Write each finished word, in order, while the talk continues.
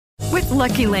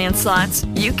Lucky Land Slots,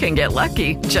 you can get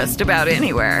lucky just about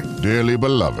anywhere. Dearly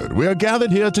beloved, we are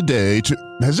gathered here today to...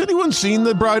 Has anyone seen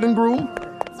the bride and groom?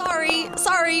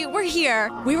 Sorry, we're here.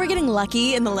 We were getting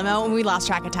lucky in the limo and we lost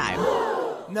track of time.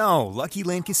 No, Lucky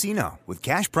Land Casino, with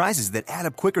cash prizes that add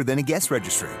up quicker than a guest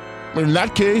registry. In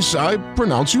that case, I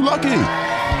pronounce you lucky.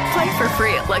 Play for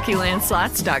free at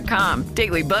LuckyLandSlots.com.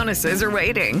 Daily bonuses are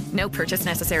waiting. No purchase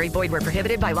necessary. Void where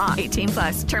prohibited by law.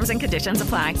 18+. Terms and conditions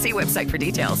apply. See website for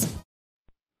details.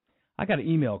 I got an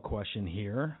email question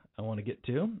here I want to get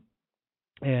to,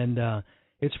 and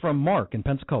it's from Mark in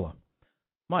Pensacola.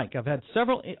 Mike, I've had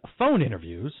several phone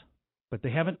interviews, but they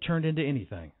haven't turned into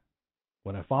anything.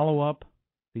 When I follow up,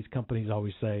 these companies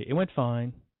always say, it went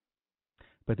fine,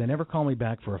 but they never call me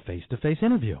back for a face-to-face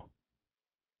interview.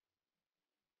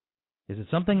 Is it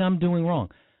something I'm doing wrong?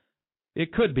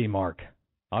 It could be, Mark.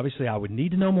 Obviously, I would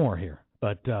need to know more here,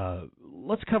 but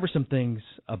let's cover some things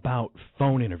about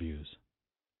phone interviews,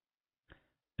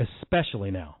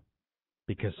 especially now,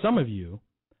 because some of you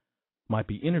might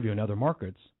be interviewing other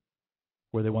markets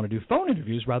where they want to do phone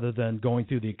interviews rather than going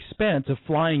through the expense of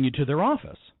flying you to their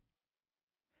office.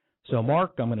 So,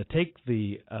 Mark, I'm going to take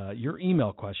your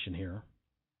email question here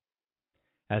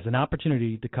as an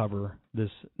opportunity to cover this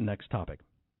next topic.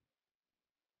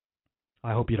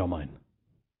 I hope you don't mind.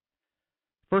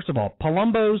 First of all,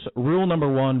 Palumbo's rule number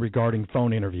 1 regarding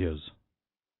phone interviews.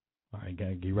 All right,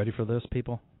 you ready for this,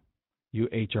 people? You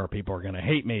HR people are going to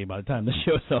hate me by the time the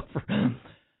show's over.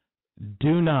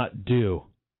 Do not do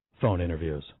phone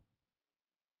interviews.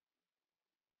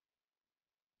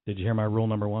 Did you hear my rule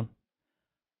number 1?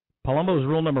 Palumbo's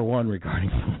rule number 1 regarding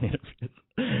phone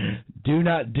interviews. Do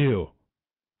not do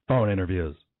phone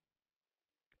interviews.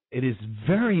 It is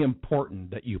very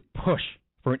important that you push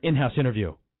for an in-house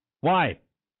interview. Why?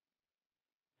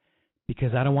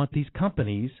 Because I don't want these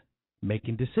companies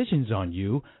making decisions on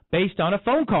you based on a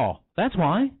phone call. That's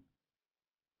why.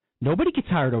 Nobody gets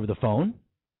hired over the phone.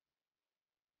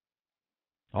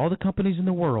 All the companies in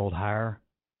the world hire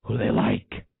who they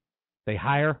like. They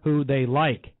hire who they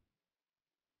like.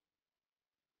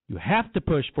 You have to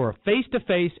push for a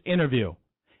face-to-face interview.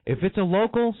 If it's a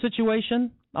local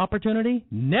situation, opportunity,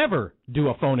 never do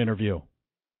a phone interview.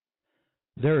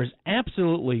 There is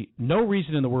absolutely no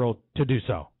reason in the world to do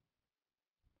so.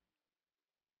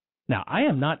 Now, I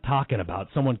am not talking about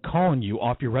someone calling you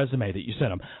off your resume that you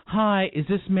sent them. Hi, is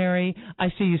this Mary? I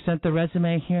see you sent the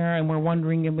resume here, and we're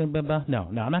wondering, blah, blah, blah. No,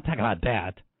 I'm not talking about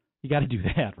that. You got to do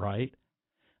that, right?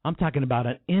 I'm talking about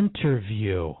an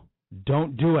interview.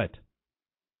 Don't do it.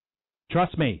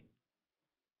 Trust me.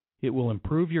 It will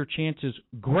improve your chances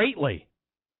greatly.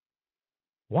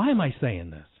 Why am I saying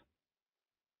this?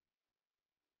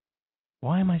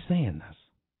 Why am I saying this?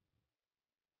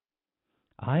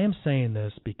 I am saying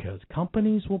this because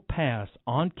companies will pass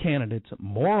on candidates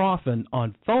more often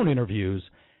on phone interviews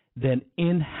than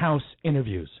in-house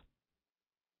interviews.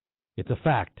 It's a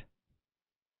fact.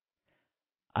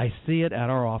 I see it at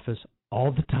our office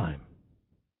all the time.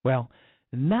 Well,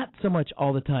 not so much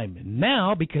all the time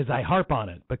now because I harp on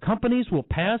it, but companies will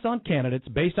pass on candidates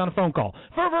based on a phone call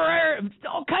for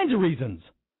all kinds of reasons.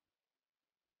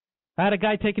 I had a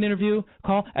guy take an interview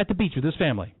call at the beach with his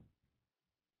family.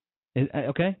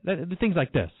 Okay? Things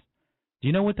like this. Do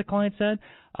you know what the client said?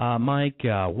 Mike,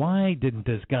 why didn't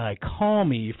this guy call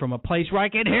me from a place where I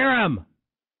could hear him?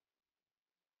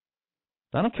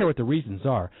 I don't care what the reasons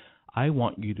are. I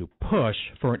want you to push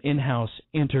for an in-house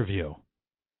interview.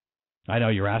 I know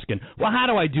you're asking, well, how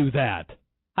do I do that?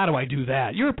 How do I do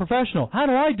that? You're a professional. How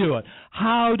do I do it?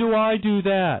 How do I do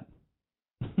that?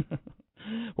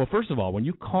 Well, first of all, when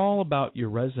you call about your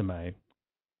resume,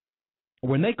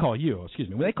 when they call you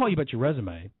about your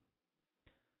resume,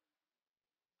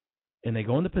 and they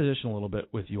go into position a little bit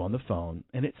with you on the phone,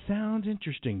 and it sounds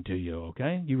interesting to you,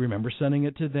 okay? You remember sending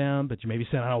it to them, but you maybe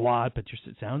sent out a lot, but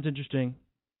it sounds interesting.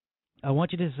 I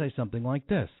want you to say something like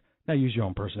this. Now, use your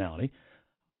own personality.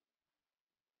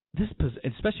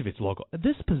 Especially if it's local.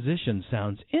 This position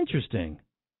sounds interesting.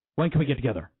 When can we get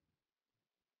together?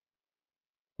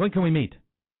 When can we meet?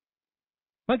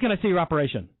 When can I see your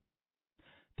operation?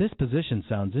 This position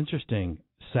sounds interesting,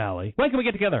 Sally. When can we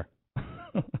get together?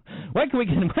 When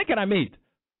can I meet?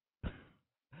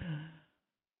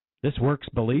 This works,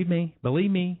 believe me.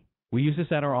 We use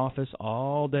this at our office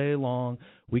all day long.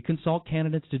 We consult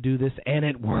candidates to do this, and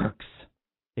it works.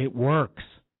 It works.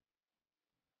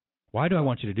 Why do I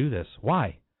want you to do this?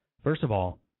 Why? First of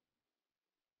all,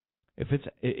 if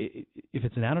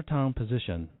it's an out-of-town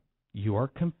position, you are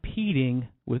competing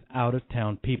with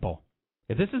out-of-town people.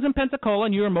 If this is in Pensacola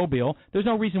and you're in Mobile, there's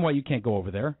no reason why you can't go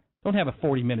over there. Don't have a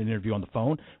 40-minute interview on the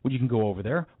phone when you can go over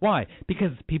there. Why?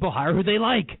 Because people hire who they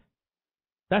like.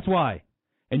 That's why.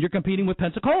 And you're competing with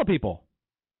Pensacola people.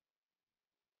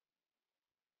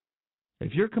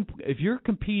 If you're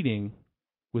competing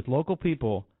with local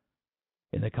people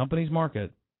in the company's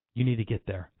market, you need to get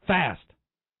there fast.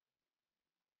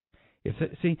 If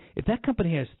that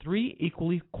company has 3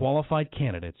 equally qualified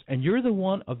candidates, and you're the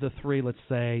one of the 3, let's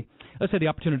say the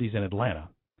opportunity's in Atlanta,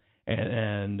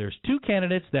 and there's 2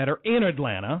 candidates that are in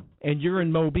Atlanta, and you're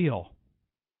in Mobile,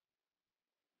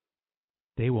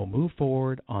 they will move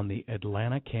forward on the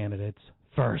Atlanta candidates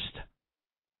first.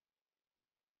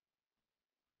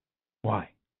 Why?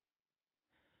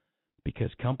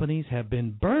 Because companies have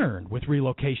been burned with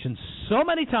relocations so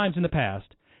many times in the past,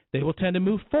 they will tend to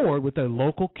move forward with their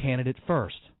local candidate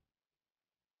first.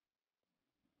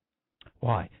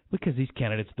 Why? Because these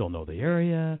candidates don't know the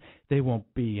area. There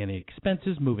won't be any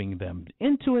expenses moving them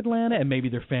into Atlanta, and maybe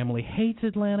their family hates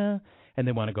Atlanta, and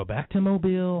they want to go back to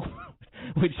Mobile,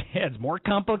 which adds more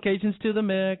complications to the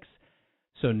mix.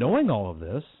 So knowing all of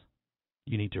this,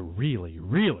 you need to really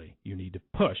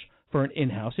push for an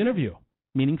in-house interview,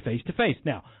 meaning face-to-face.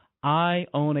 Now, I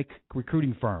own a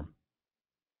recruiting firm.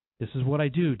 This is what I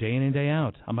do day in and day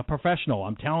out. I'm a professional.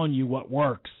 I'm telling you what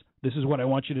works. This is what I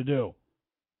want you to do.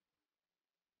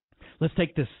 Let's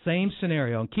take this same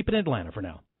scenario and keep it in Atlanta for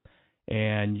now.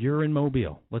 And you're in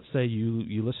Mobile. Let's say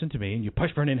you listen to me and you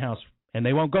push for an in-house, and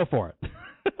they won't go for it.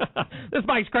 This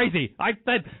Mike's crazy. I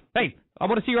said, hey, I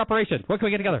want to see your operation. When can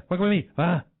we get together? When can we meet?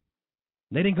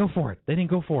 They didn't go for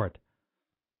it.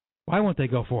 Why won't they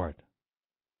go for it?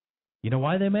 You know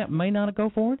why they may not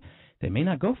go for it? They may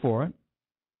not go for it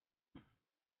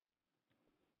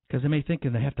because they may think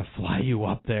they have to fly you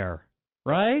up there,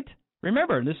 right?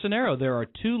 Remember, in this scenario, there are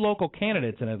 2 local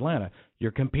candidates in Atlanta.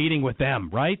 You're competing with them,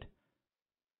 right?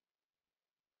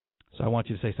 So I want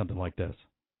you to say something like this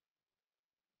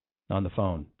on the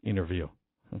phone interview,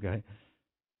 okay?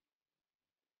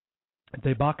 If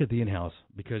they balk at the in-house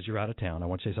because you're out of town, I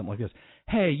want you to say something like this.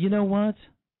 Hey, you know what?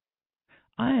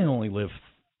 I only live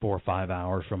 4 or 5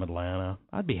 hours from Atlanta.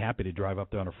 I'd be happy to drive up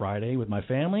there on a Friday with my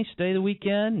family, stay the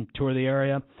weekend, and tour the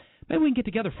area. Maybe we can get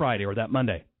together Friday or that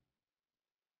Monday.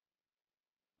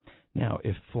 Now,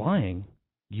 if flying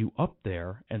you up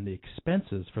there and the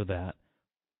expenses for that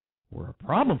were a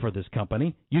problem for this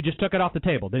company, you just took it off the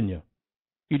table, didn't you?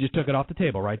 You just took it off the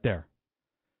table right there.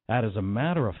 That, as a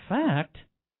matter of fact,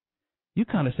 you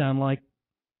kind of sound like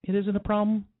it isn't a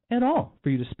problem at all for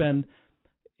you to spend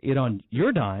it on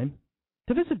your dime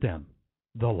to visit them.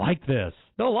 They'll like this.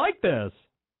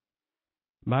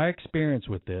 My experience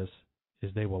with this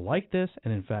is they will like this,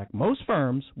 and in fact, most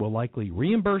firms will likely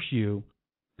reimburse you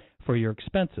for your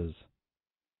expenses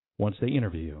once they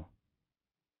interview you.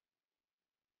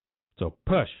 So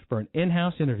push for an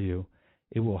in-house interview.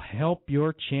 It will help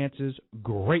your chances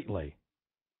greatly.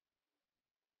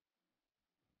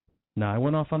 Now, I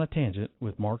went off on a tangent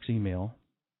with Mark's email,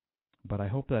 but I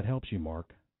hope that helps you,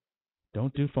 Mark.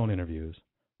 Don't do phone interviews.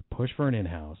 Push for an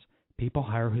in-house. People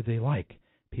hire who they like.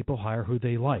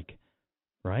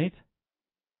 Right?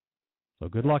 So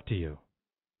good luck to you.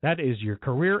 That is your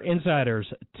Career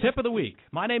Insider's Tip of the Week.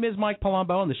 My name is Mike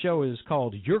Palumbo, and the show is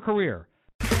called Your Career.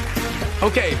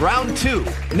 Okay, round 2.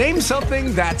 Name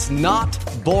something that's not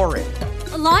boring.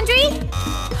 A laundry?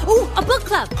 Ooh, a book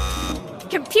club.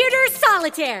 Computer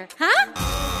solitaire,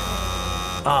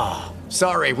 huh?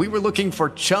 Sorry, we were looking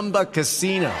for Chumba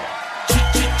Casino.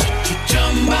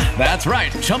 That's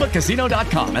right.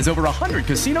 ChumbaCasino.com has over 100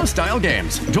 casino-style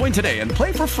games. Join today and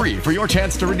play for free for your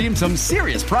chance to redeem some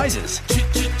serious prizes.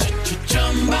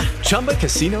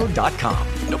 ChumbaCasino.com.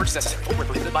 No purchase necessary. Void where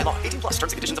prohibited by law. 18+ terms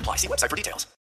and conditions apply. See website for details.